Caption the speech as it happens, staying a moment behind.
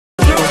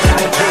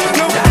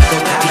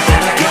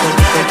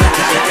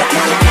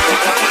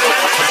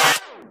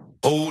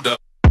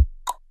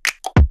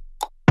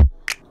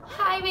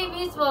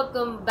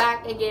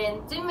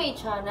again to my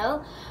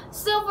channel.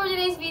 So, for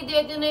today's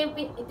video, ito na yung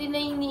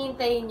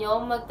hinihintay nyo.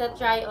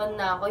 Magta-try on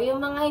na ako.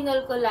 Yung mga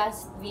hinol ko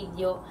last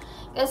video.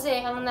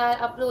 Kasi, ang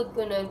na-upload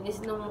ko nun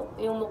is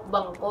yung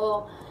mukbang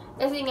ko.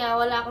 Kasi nga,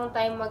 wala akong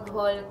time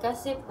mag-haul.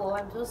 Kasi po,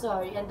 I'm so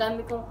sorry, ang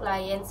dami kong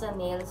clients sa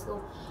nails. So,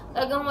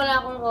 talagang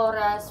wala akong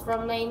oras.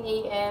 From 9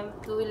 AM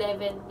to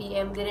 11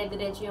 PM,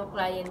 dire-diretso yung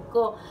client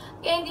ko.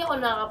 Kaya hindi ako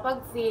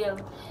nakapag-film.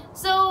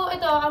 So,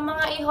 ito, ang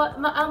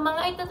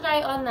mga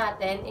ito-try on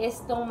natin is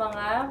itong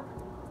mga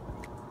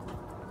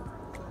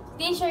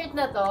t-shirt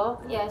na to.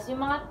 Yes,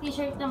 yung mga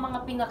t-shirt na mga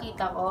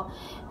pinakita ko.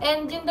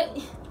 And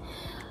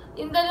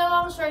yung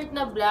dalawang shirt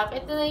na black,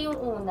 ito na yung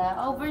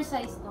una.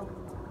 Oversized to.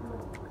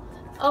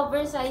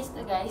 Oversized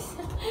na guys.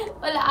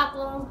 Wala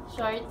akong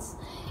shorts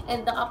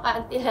and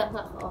nakapanty lang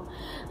ako.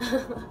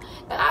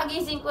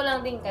 Kakagising ko lang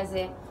din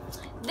kasi.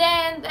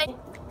 Then,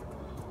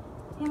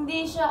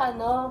 hindi siya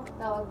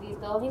tawag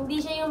dito,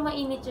 hindi siya yung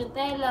mainit yung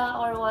tela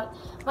or what.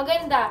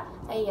 Maganda.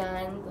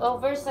 Ayan,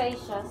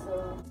 oversized siya.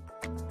 So,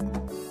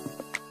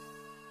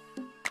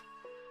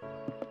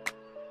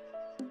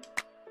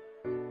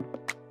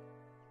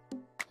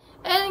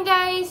 and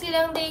guys,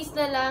 ilang days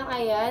na lang,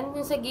 ayan,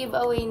 yung sa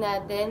giveaway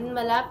natin,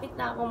 malapit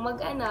na akong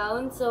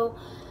mag-announce. So,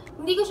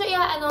 hindi ko siya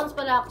i-announce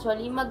pala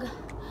actually,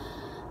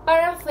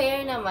 para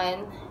fair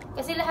naman.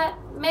 Kasi lahat,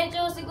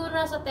 medyo siguro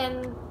nasa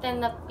 10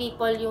 na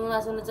people yung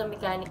nasunod sa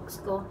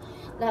mechanics ko.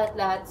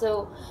 Lahat-lahat.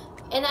 So,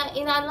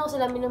 inaano ko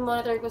sila,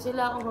 minumonitor ko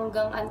sila kung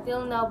hanggang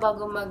until now,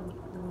 bago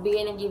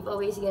magbigay ng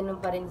giveaways, ganun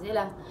pa rin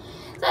sila.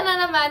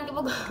 Sana naman,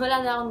 kapag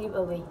wala na akong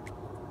giveaway,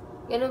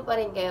 ganun pa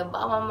rin kayo.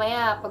 Baka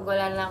mamaya, pag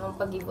wala na akong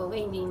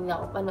pag-giveaway, hindi na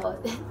ako panood.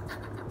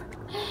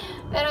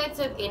 Pero it's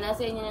okay.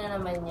 Nasa inyo na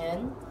naman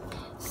yan.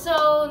 So,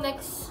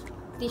 next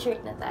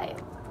t-shirt na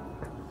tayo.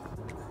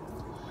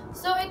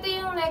 So, ito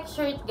yung next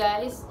shirt,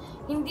 guys.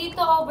 Hindi to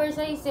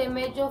oversize eh.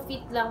 Medyo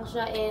fit lang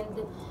siya.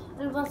 And,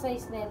 ano bang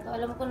size na ito?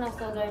 Alam ko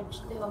nasa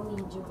large o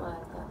medium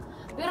ata.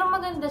 Pero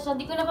maganda siya.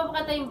 Hindi ko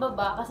napapakita yung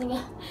baba kasi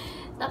nga,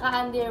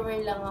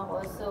 naka-underwear lang ako.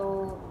 So,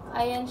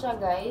 ayan siya,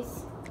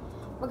 guys.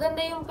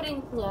 Maganda yung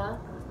print niya.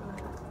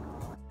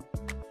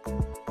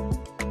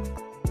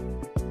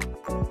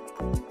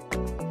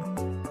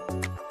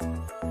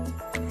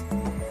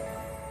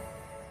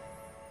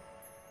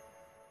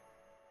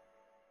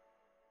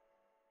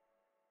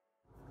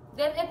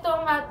 Then, ito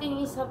ang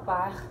ating isa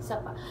pa.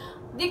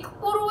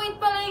 Puro white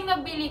pala yung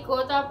nabili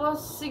ko.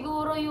 Tapos,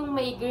 siguro yung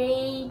may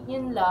gray,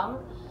 yun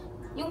lang.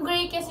 Yung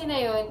gray kasi na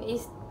yun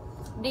is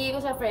bigay ko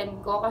sa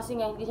friend ko kasi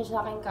nga hindi siya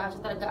sa akin kasya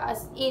talaga.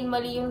 As in,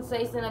 mali yung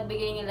size na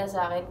nabigay nila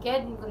sa akin.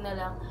 Kaya din ko na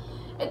lang.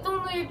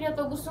 Itong New York na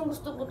to,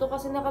 gustong-gusto ko to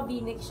kasi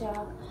nakabinig siya.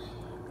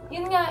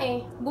 Yun nga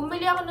eh,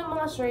 bumili ako ng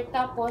mga shirt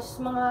tapos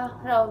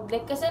mga round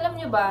neck. Kasi alam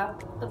nyo ba,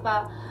 ito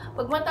pa,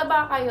 pag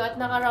mataba kayo at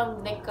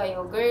naka-round neck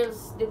kayo,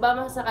 girls, di ba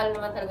masakal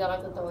naman talaga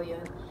kayo, totoo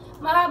yun.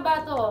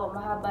 Mahaba to.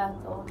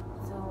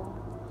 So,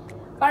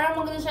 parang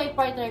maganda siya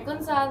i-partner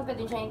kung saan,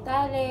 pwede siya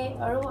itali,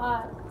 or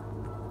what.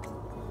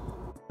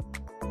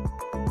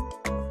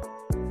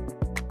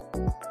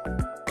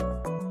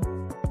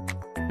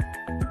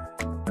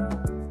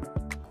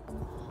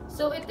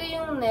 So, ito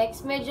yung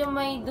next. Medyo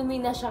may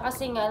dumi na siya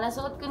kasi nga,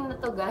 nasuot ko na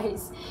to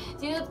guys.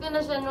 Sinuot ko na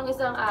siya nung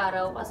isang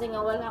araw kasi nga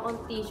wala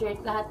akong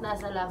t-shirt. Lahat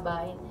nasa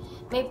labahin.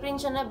 May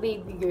print siya na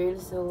baby girl.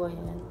 So,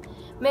 ayan.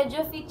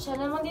 Medyo fit siya.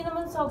 Hindi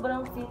naman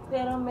sobrang fit,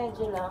 pero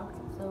medyo lang.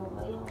 So,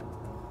 ayan.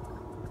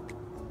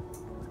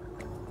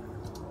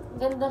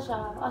 Ganda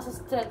siya. Kasi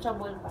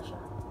stretchable pa siya.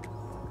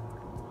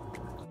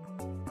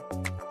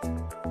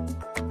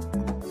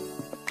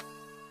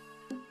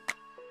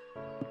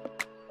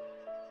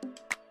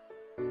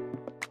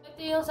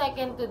 Yung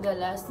second to the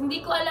last.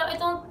 Hindi ko alam,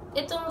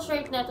 itong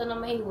shirt na to na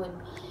may hood,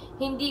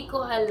 hindi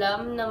ko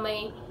alam na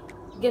may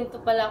ganito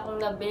pala akong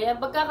nabili.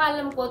 Ang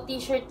pagkakalam ko,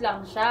 t-shirt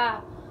lang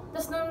siya.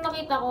 Tapos nung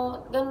nakita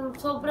ko,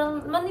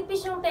 sobrang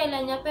manipis yung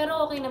tela niya,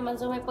 pero okay naman.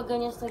 So, may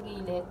pagganyan sa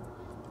gilid.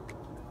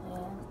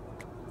 Ayan.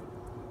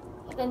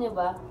 Kita nyo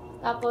ba?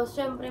 Tapos,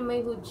 syempre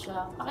may hood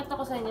siya. Pakita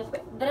ko sa inyo.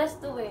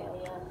 Dress to eh.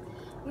 Ayan.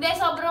 Hindi,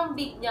 sobrang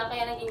big niya,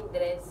 kaya naging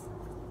dress.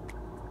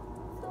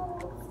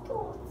 Let's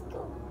go.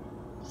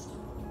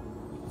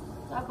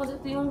 Tapos,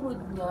 ito yung hood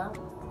niya.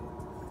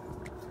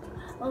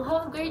 Ang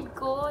haggard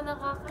ko,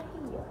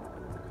 nakakahiya.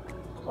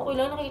 Okay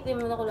lang, nakita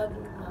naman ako lagi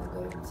ng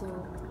haggard. So,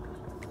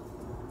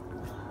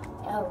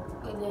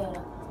 ganda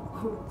yan.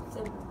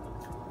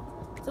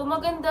 So,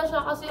 maganda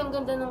siya kasi ang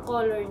ganda ng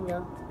color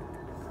niya.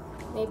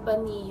 May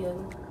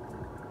pa-neon.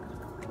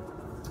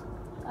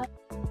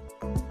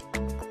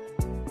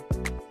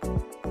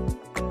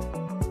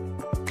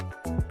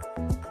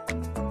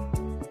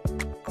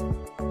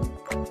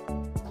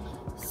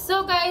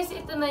 So guys,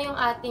 ito na yung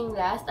ating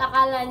last.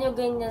 Akala nyo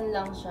ganyan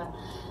lang siya.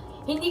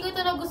 Hindi ko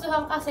ito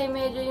nagustuhan kasi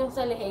medyo yung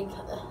sa leeg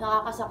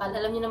nakakasakal.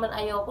 Alam nyo naman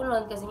ayoko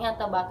nun kasi nga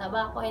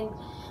taba-taba ako and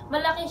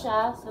malaki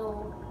siya.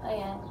 So,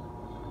 ayan.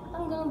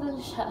 Hanggang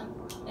dun siya.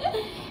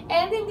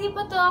 And hindi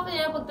pa ito ako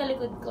yung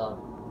pagtalikod ko.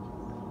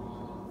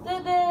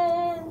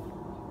 Tadan!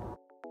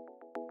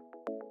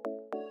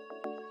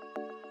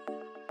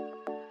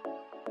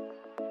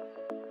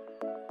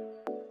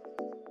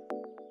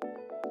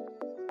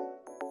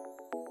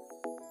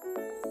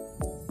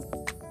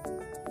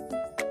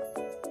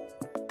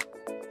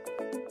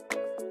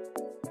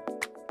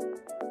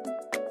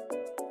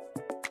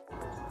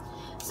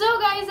 So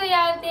guys,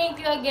 ayan, thank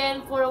you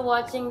again for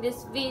watching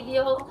this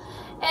video.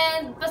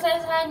 And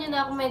pasensyahan nyo na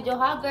ako medyo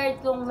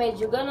haggard kung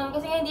medyo ganun.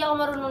 Kasi hindi ako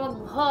marunong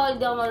mag-haul,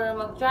 hindi ako marunong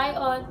mag-try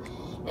on.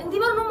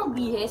 Hindi marunong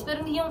magbihis,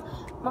 pero hindi yung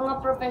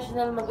mga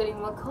professional magaling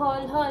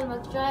mag-haul,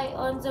 mag-try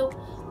on. So,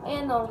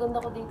 ayan o,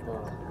 ganda ko dito.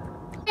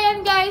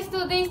 Ayan guys,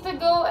 2 days to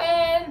go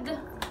and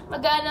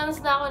mag-announce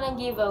na ako ng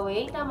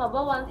giveaway. Tama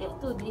ba? 2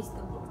 days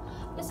to go.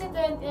 Kasi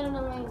 20, ano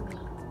na ngayon?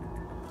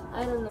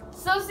 I don't know.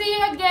 So, see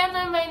you again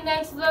on my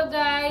next vlog,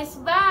 guys.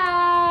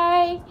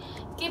 Bye!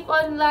 Keep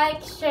on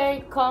like, share,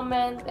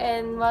 comment,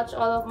 and watch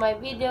all of my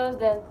videos.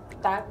 Then,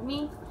 tag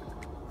me.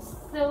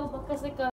 So, baka